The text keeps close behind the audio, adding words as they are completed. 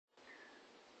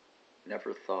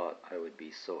Never thought I would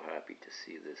be so happy to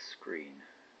see this screen,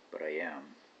 but I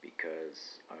am,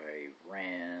 because I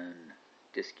ran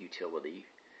disk utility,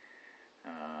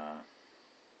 uh,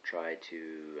 tried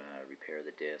to repair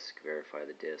the disk, verify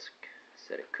the disk,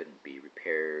 said it couldn't be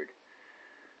repaired.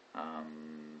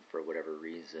 For whatever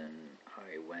reason,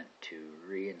 I went to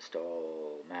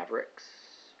reinstall Mavericks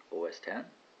OS 10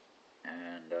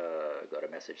 and got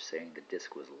a message saying the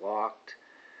disk was locked.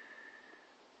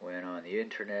 Went on the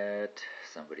internet,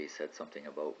 somebody said something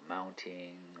about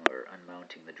mounting or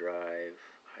unmounting the drive.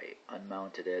 I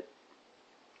unmounted it,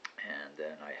 and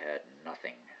then I had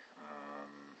nothing,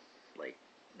 like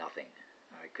nothing.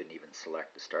 I couldn't even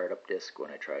select the startup disk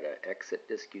when I tried to exit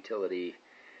disk utility,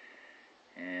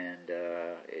 and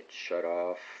it shut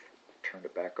off, turned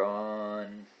it back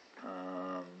on.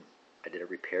 I did a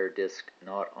repair disk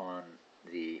not on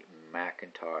the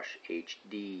Macintosh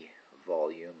HD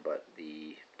volume, but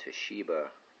the Toshiba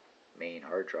main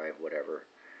hard drive, whatever,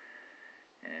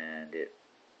 and it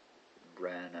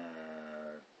ran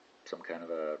some kind of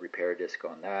a repair disk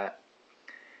on that,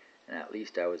 and at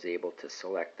least I was able to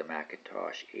select the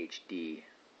Macintosh HD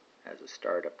as a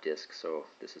startup disk. So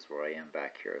this is where I am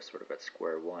back here, sort of at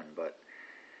square one, but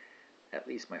at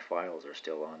least my files are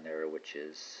still on there, which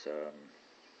is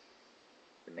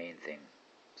the main thing.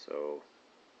 So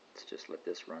let's just let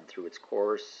this run through its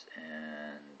course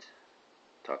and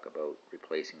talk about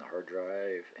replacing the hard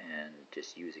drive and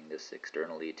just using this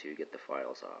externally to get the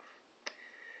files off.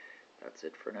 That's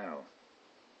it for now.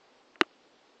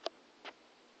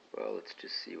 Well, let's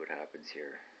just see what happens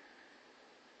here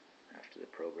after the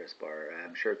progress bar.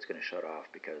 I'm sure it's going to shut off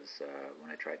because when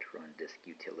I tried to run disk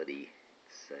utility, it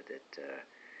said that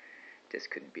disk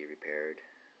couldn't be repaired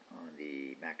on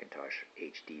the Macintosh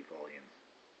HD volume.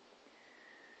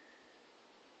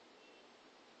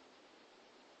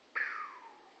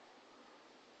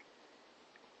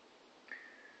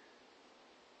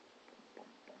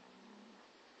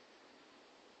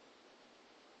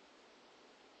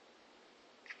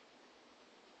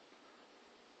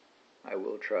 I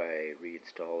will try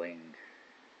reinstalling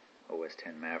OS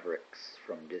 10 Mavericks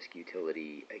from disk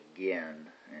utility again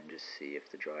and just see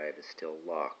if the drive is still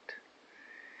locked.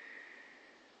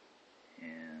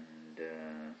 And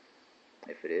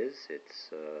if it is,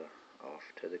 it's off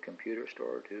to the computer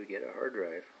store to get a hard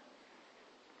drive.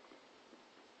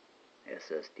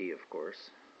 SSD, of course.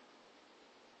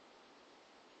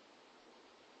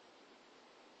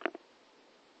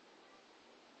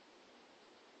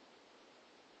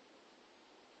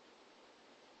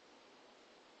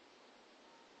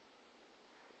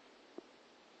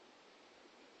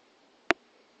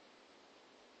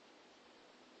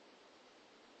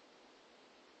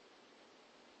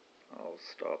 I'll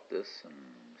stop this and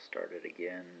start it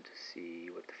again to see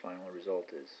what the final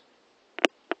result is.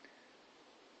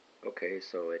 Okay,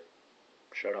 so it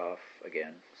shut off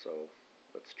again, so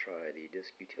let's try the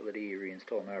disk utility,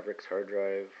 reinstall Mavericks hard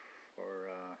drive,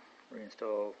 or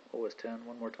reinstall OS 10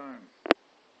 one more time.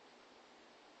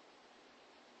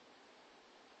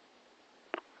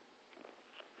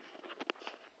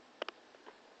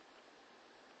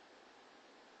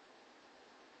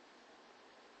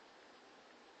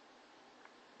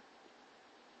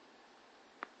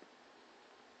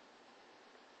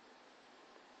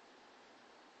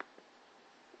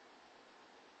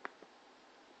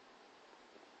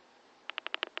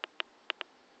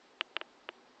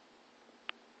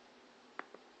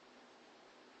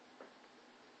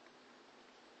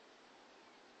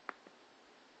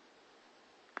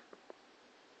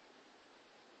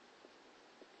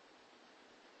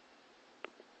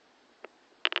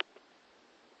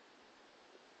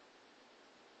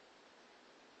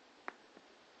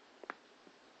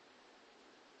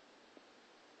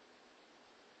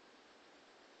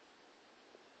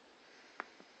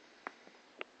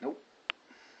 Nope.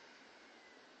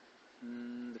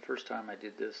 The first time I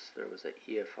did this, there was an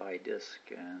EFI disk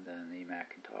and then the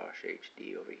Macintosh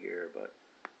HD over here, but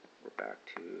we're back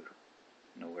to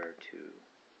nowhere to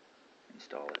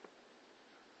install it.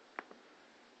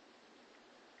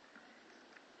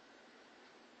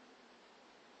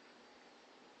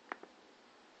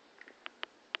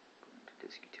 Going to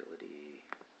disk utility,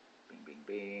 bing, bing,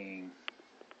 bing.